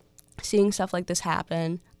 seeing stuff like this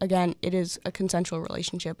happen, again, it is a consensual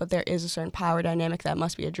relationship, but there is a certain power dynamic that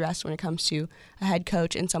must be addressed when it comes to a head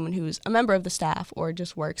coach and someone who's a member of the staff or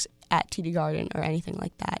just works at TD Garden or anything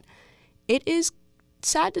like that. It is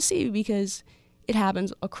sad to see because it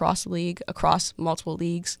happens across the league, across multiple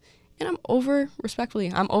leagues, and I'm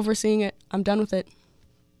overseeing it. I'm done with it.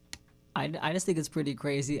 I just think it's pretty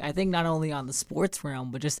crazy. I think not only on the sports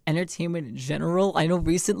realm, but just entertainment in general. I know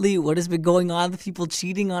recently what has been going on, the people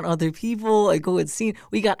cheating on other people. Like,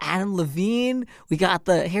 we got Adam Levine. We got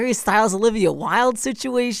the Harry Styles, Olivia Wilde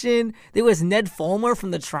situation. There was Ned Fulmer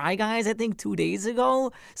from the Try Guys, I think 2 days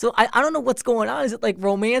ago. So I don't know what's going on. Is it like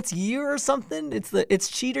romance year or something? It's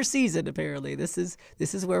cheater season, apparently. This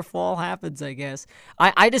is where fall happens, I guess.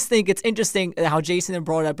 I just think it's interesting how Jason had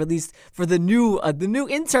brought up, at least for the new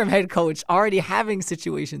interim head coach, already having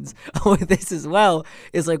situations with this as well,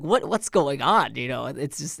 is like what's going on?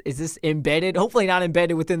 It's just, is this embedded? Hopefully not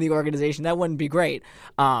embedded within the organization. That wouldn't be great.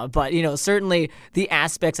 But certainly the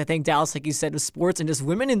aspects, I think, Dallas, like you said, of sports and just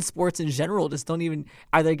women in sports in general just don't even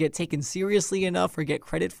either get taken seriously enough or get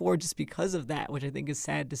credit for just because of that, which I think is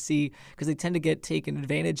sad to see, because they tend to get taken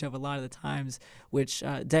advantage of a lot of the times, which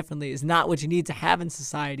definitely is not what you need to have in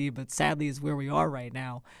society, but sadly is where we are right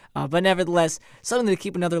now. But nevertheless, something to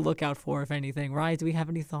keep another lookout for, if anything. Ryan, do we have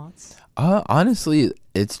any thoughts? Honestly,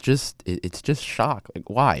 it's just shock. Like,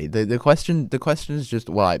 why? The question is just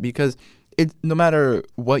why? Because no matter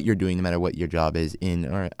what you're doing, no matter what your job is, in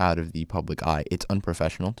or out of the public eye, it's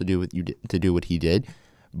unprofessional to do what he did.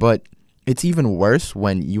 But it's even worse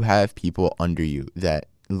when you have people under you that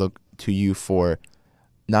look to you for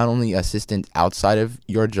not only assistance outside of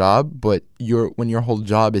your job, but when your whole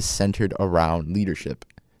job is centered around leadership.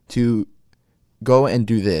 To go and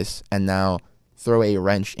do this and now throw a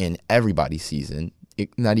wrench in everybody's season,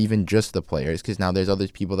 not even just the players, because now there's other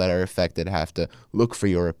people that are affected, have to look for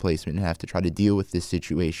your replacement and have to try to deal with this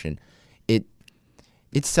situation.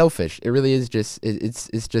 It's selfish. It really is just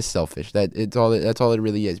it's just selfish. That's all it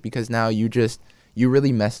really is, because now you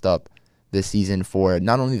really messed up this season for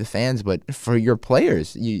not only the fans but for your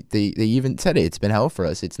players. They even said it's been hell for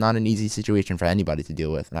us. It's not an easy situation for anybody to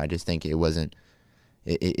deal with, and I just think it wasn't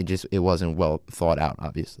well thought out,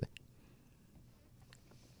 obviously.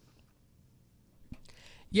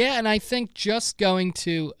 Yeah, and I think just going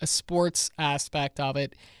to a sports aspect of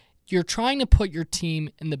it, you're trying to put your team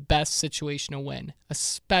in the best situation to win,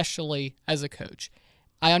 especially as a coach.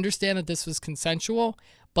 I understand that this was consensual,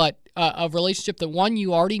 but a relationship that, one,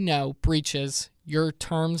 you already know breaches your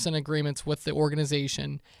terms and agreements with the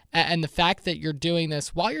organization, and the fact that you're doing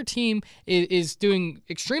this while your team is doing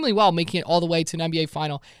extremely well, making it all the way to an NBA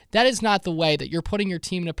final, that is not the way that you're putting your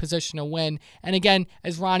team in a position to win. And again,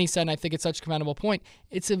 as Ronnie said, and I think it's such a commendable point,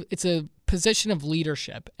 it's a position of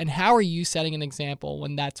leadership. And how are you setting an example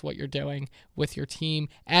when that's what you're doing with your team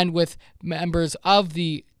and with members of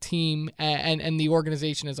the team and the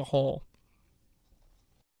organization as a whole?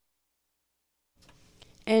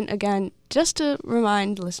 And again, just to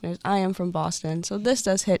remind listeners, I am from Boston, so this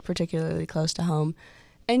does hit particularly close to home.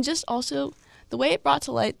 And just also the way it brought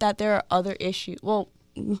to light that there are other issues. Well,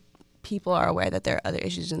 people are aware that there are other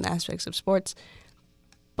issues in the aspects of sports,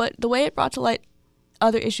 but the way it brought to light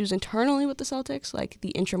other issues internally with the Celtics, like the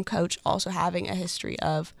interim coach also having a history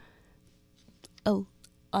of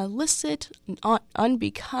illicit,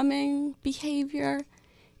 unbecoming behavior,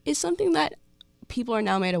 is something that people are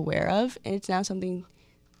now made aware of, and it's now something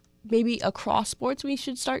maybe across sports we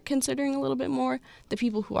should start considering a little bit more. The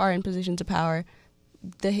people who are in positions of power,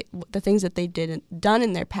 the things that they done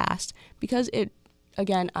in their past, because it,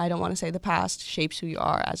 again, I don't want to say the past shapes who you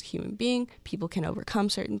are as a human being. People can overcome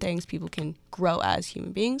certain things. People can grow as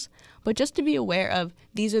human beings. But just to be aware of,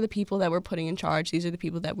 these are the people that we're putting in charge. These are the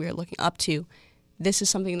people that we're looking up to. This is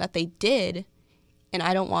something that they did, and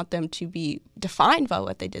I don't want them to be defined by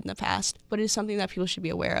what they did in the past, but it is something that people should be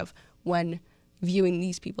aware of when viewing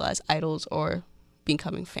these people as idols or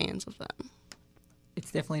becoming fans of them. It's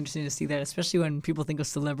definitely interesting to see that, especially when people think of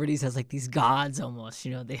celebrities as like these gods almost.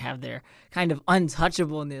 They have their kind of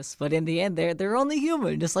untouchableness, but in the end, they're only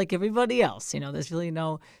human, just like everybody else. There's really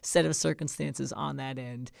no set of circumstances on that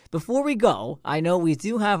end. Before we go, I know we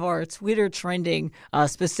do have our Twitter trending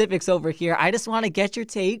specifics over here. I just want to get your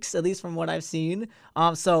takes, at least from what I've seen.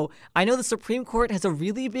 So I know the Supreme Court has a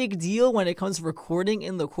really big deal when it comes to recording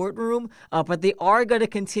in the courtroom, but they are going to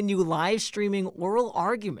continue live streaming oral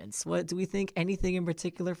arguments. What do we think? Anything in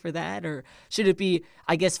particular for that, or should it be,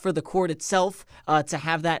 I guess, for the court itself to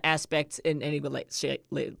have that aspect in any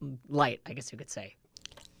light, I guess you could say?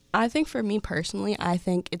 I think for me personally, I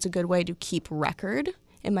think it's a good way to keep record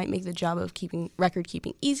It might make the job of record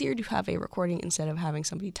keeping easier to have a recording instead of having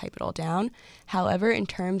somebody type it all down. However, in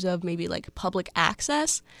terms of maybe like public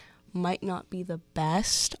access, might not be the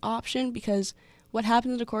best option, because what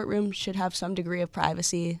happens in the courtroom should have some degree of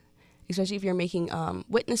privacy, especially if you're making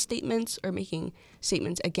witness statements or making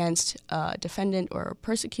statements against a defendant or a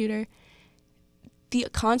persecutor. The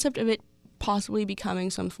concept of it possibly becoming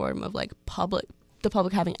some form of like the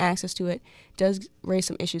public having access to it does raise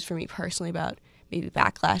some issues for me personally about maybe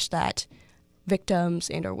backlash that victims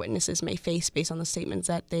and or witnesses may face based on the statements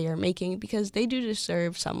that they are making, because they do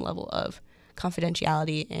deserve some level of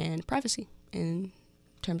confidentiality and privacy in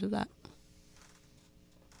terms of that.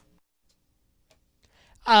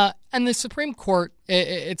 And the Supreme Court,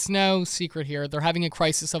 it's no secret here, they're having a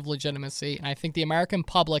crisis of legitimacy. And I think the American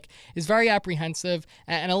public is very apprehensive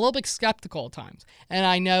and a little bit skeptical at times. And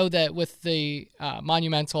I know that with the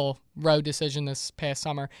monumental Roe decision this past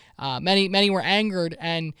summer, many were angered.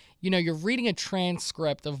 And, you're reading a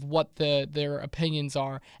transcript of what their opinions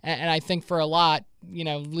are. And I think for a lot,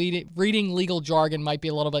 reading legal jargon might be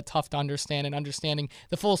a little bit tough to understand, and understanding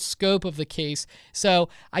the full scope of the case. So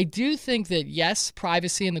I do think that, yes,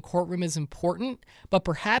 privacy in the courtroom is important, but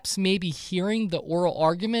perhaps maybe hearing the oral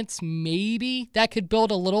arguments, maybe that could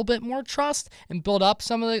build a little bit more trust and build up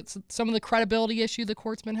some of the credibility issue the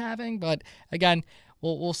court's been having. But again,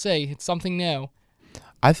 we'll see. It's something new.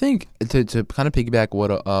 I think to kind of piggyback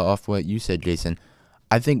off what you said, Jason,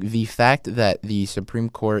 I think the fact that the Supreme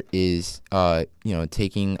Court is,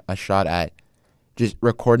 taking a shot at just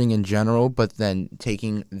recording in general, but then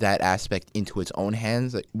taking that aspect into its own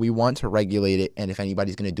hands, like, we want to regulate it, and if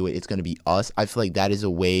anybody's going to do it, it's going to be us. I feel like that is a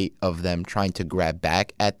way of them trying to grab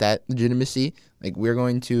back at that legitimacy. Like, we're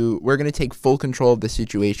going to take full control of the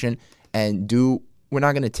situation and we're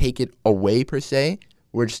not going to take it away per se.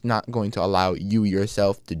 We're just not going to allow you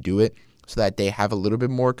yourself to do it, so that they have a little bit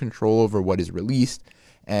more control over what is released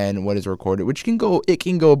and what is recorded, which can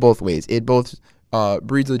go both ways. It both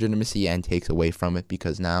breeds legitimacy and takes away from it,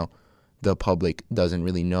 because now the public doesn't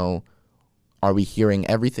really know, are we hearing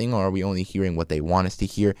everything or are we only hearing what they want us to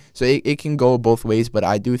hear? So it can go both ways, but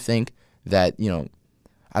I do think that,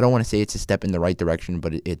 I don't want to say it's a step in the right direction,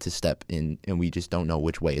 but it's a step in, and we just don't know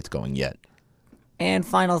which way it's going yet. And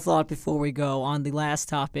final thought before we go on the last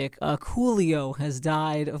topic, Coolio has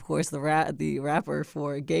died. Of course, the rapper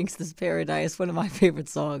for Gangsta's Paradise, one of my favorite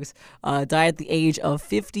songs, died at the age of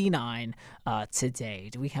 59 today.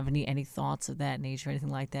 Do we have any thoughts of that nature,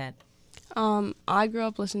 anything like that? I grew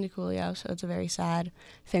up listening to Coolio, so it's a very sad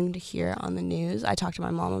thing to hear on the news. I talked to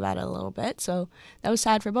my mom about it a little bit, so that was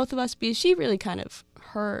sad for both of us, because she really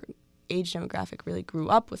her age demographic really grew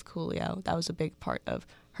up with Coolio. That was a big part of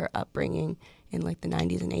her upbringing in like the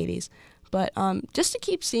 90s and 80s. But just to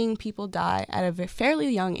keep seeing people die at a fairly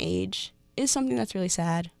young age is something that's really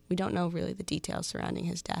sad. We don't know really the details surrounding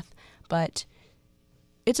his death, but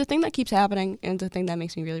it's a thing that keeps happening, and it's a thing that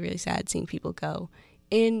makes me really, really sad, seeing people go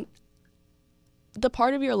in the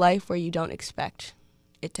part of your life where you don't expect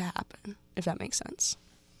it to happen, if that makes sense.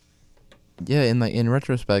 Yeah, in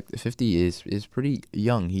retrospect, 50 is pretty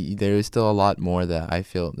young. There is still a lot more that I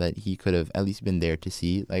feel that he could have at least been there to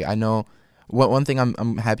see. Like, I know one thing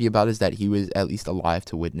I'm happy about is that he was at least alive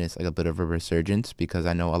to witness like a bit of a resurgence, because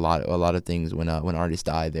I know a lot of things when artists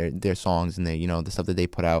die, their songs and the stuff that they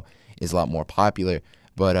put out is a lot more popular.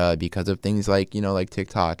 But because of things like like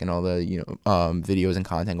TikTok and all the videos and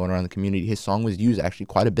content going around the community, his song was used actually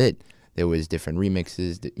quite a bit. There was different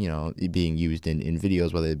remixes, being used in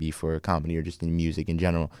videos, whether it be for comedy or just in music in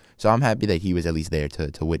general. So I'm happy that he was at least there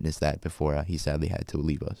to witness that before he sadly had to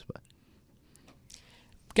leave us. But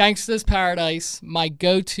Gangsta's Paradise, my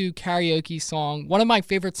go-to karaoke song, one of my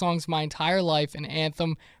favorite songs my entire life, an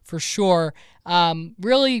anthem for sure.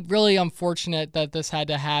 Really, really unfortunate that this had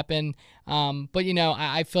to happen. But,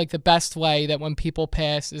 I feel like the best way that when people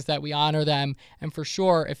pass is that we honor them. And for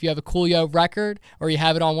sure, if you have a Coolio record or you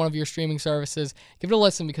have it on one of your streaming services, give it a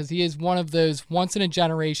listen, because he is one of those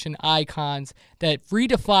once-in-a-generation icons that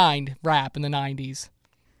redefined rap in the 90s.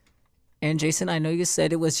 And Jason, I know you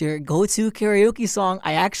said it was your go-to karaoke song.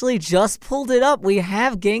 I actually just pulled it up. We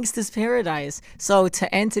have Gangsta's Paradise. So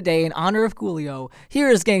to end today in honor of Coolio, here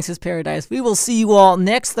is Gangsta's Paradise. We will see you all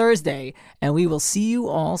next Thursday, and we will see you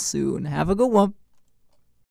all soon. Have a good one.